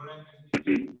 4.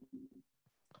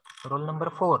 Roll number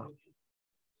 4.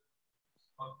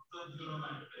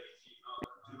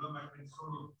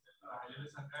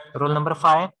 Roll number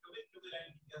 5.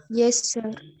 Yes,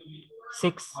 sir.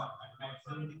 6.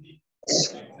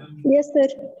 Yes, sir.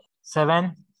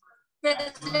 7.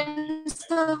 Present,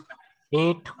 sir.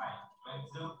 8.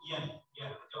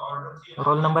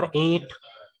 Roll number 8.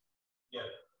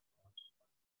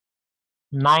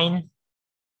 9.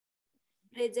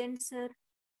 Present, sir.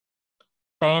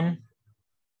 10.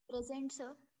 Present,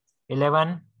 sir.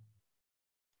 11.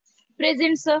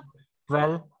 Present, sir.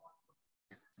 12.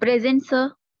 Present,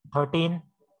 sir. 13.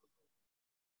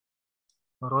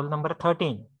 Roll number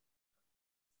 13.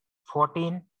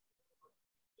 14.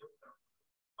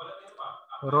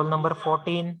 Roll number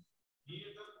 14.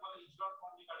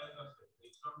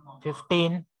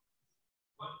 15.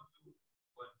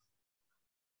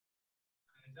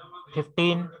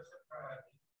 15.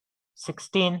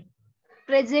 16.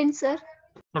 Present, sir.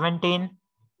 17.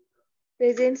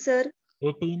 Present, sir.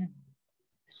 18.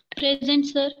 Present,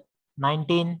 sir.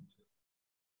 19.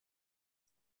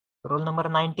 Roll number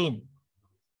 19.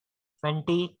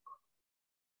 20.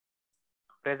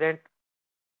 Present.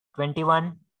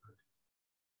 21.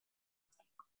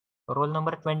 Roll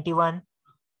number 21.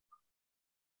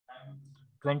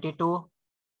 22.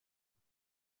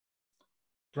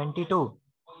 22.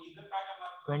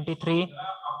 23.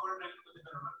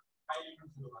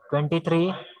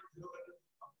 23.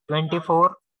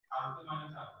 24.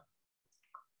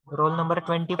 Roll number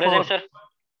 24. Present, sir.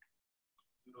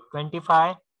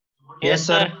 25. Yes,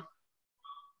 sir.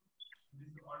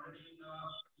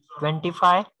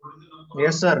 25.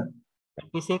 Yes, sir.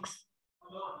 26.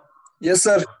 Yes,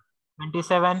 sir.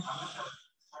 27.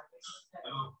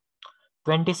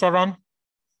 27.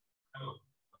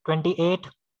 28.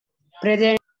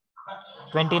 Present.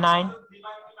 29.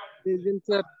 Present,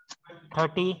 sir.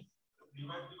 30.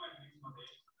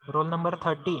 Roll number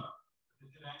 30.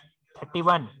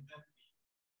 31.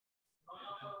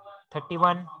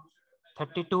 31.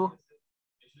 32.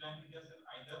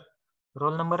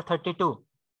 Roll number 32.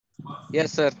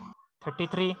 Yes, sir.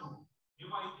 33.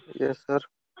 Yes, sir.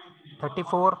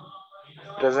 34.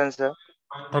 Present, sir.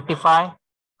 35.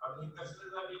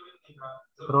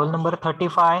 Roll number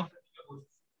 35.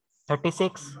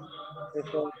 36.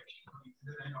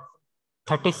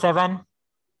 37.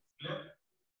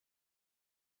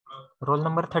 Roll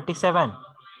number 37.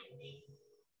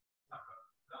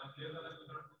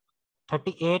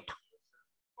 38.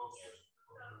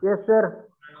 Yes, sir.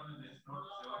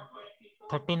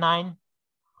 39.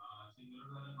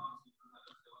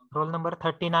 Roll number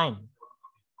 39.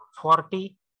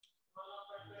 40.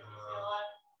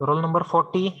 Roll number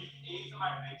 40.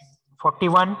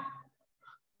 41.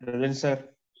 Present, sir.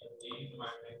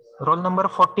 Roll number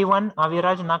 41.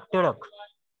 Aviraj Nagtilak.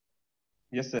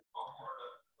 Yes, sir.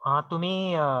 हा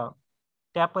तुम्ही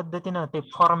त्या पद्धतीनं ते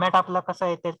format आपला कसा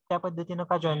आहे त्या पद्धतीनं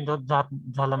का जॉईन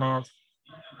झालं नाही आज.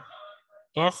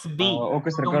 SB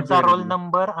Okay, sir. तुमचा रोल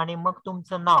नंबर आणि मग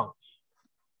तुमचं नाव.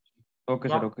 Okay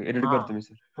sir. ओके. एडिट करतो मी,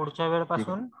 सर. पुढच्या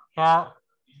वेळपासून ह्या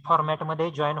फॉर्मॅट मध्ये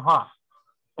जॉईन व्हा.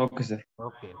 Okay sir.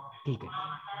 ओके ठीक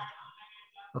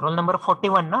आहे. रोल नंबर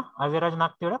 41 ना अविराज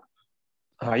नागटिळक.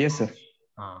 हा. Yes sir.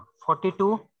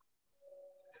 42.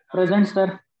 Present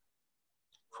sir.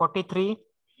 43.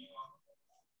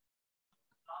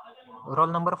 Roll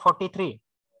number 43.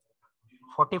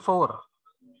 44.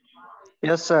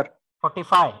 Yes sir.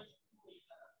 45.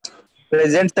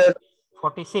 Present sir.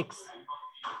 46.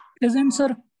 Present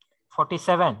sir.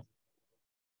 47.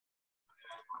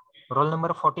 Roll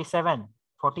number 47.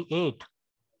 48.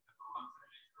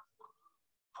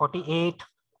 48.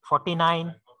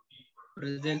 49.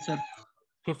 Present sir.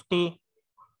 50.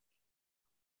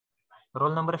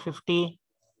 Roll number 50.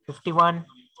 51.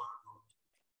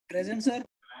 Present sir.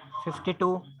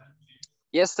 52.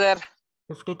 Yes sir.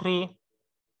 53.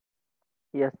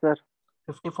 Yes sir.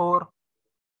 54.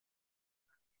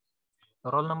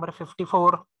 Roll number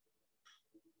 54,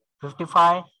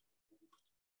 55.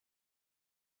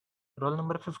 Roll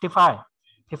number 55,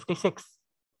 56.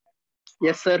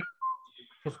 Yes, sir.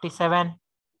 57.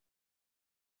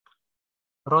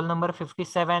 Roll number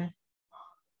 57,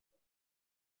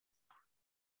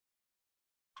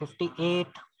 58,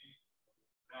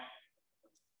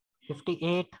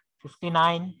 58,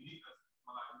 59.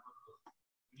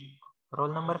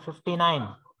 Roll number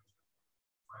 59,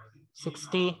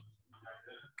 60.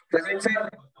 Present, sir.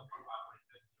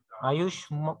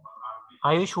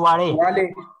 Ayush वाळे वाले.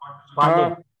 वाले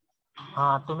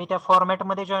हा तुम्ही त्या format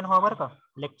मध्ये join व्हा बरं का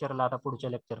लेक्चरला आता पुढच्या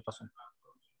लेक्चर पासून.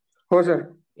 हो सर.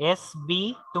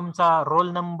 SB तुमचा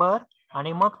रोल नंबर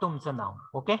आणि मग तुमचं नाव.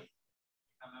 ओके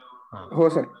हो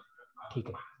सर. ठीक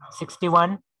आहे.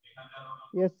 61.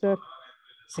 Yes sir.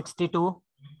 62.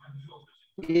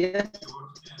 Yes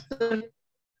sir.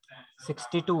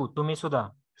 62 तुम्ही सुद्धा.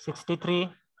 63.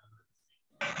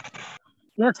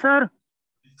 Yes, sir.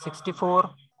 64.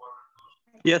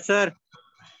 Yes sir.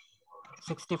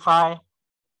 65.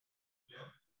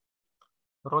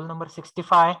 Roll number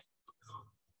 65.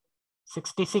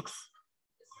 66.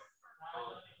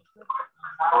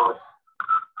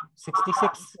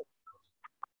 66.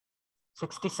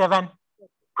 67.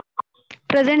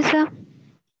 Present, sir.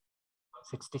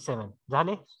 67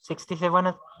 झाले.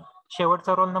 67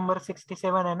 शेवटचा रोल नंबर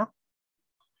 67 आहे ना.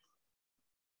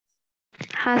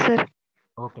 हाँ sir.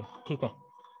 ओके ठीक आहे.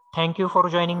 Thank you for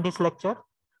joining this lecture.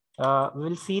 We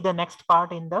will see the next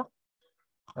part in the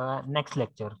next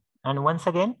lecture. And once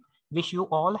again, wish you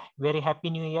all very happy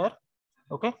new year.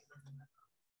 Okay.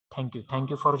 Thank you.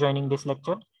 Thank you for joining this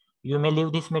lecture. You may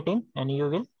leave this meeting and you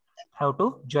will have to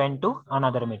join to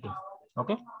another meeting.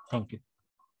 Okay. Thank you.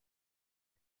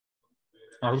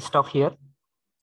 I will stop here.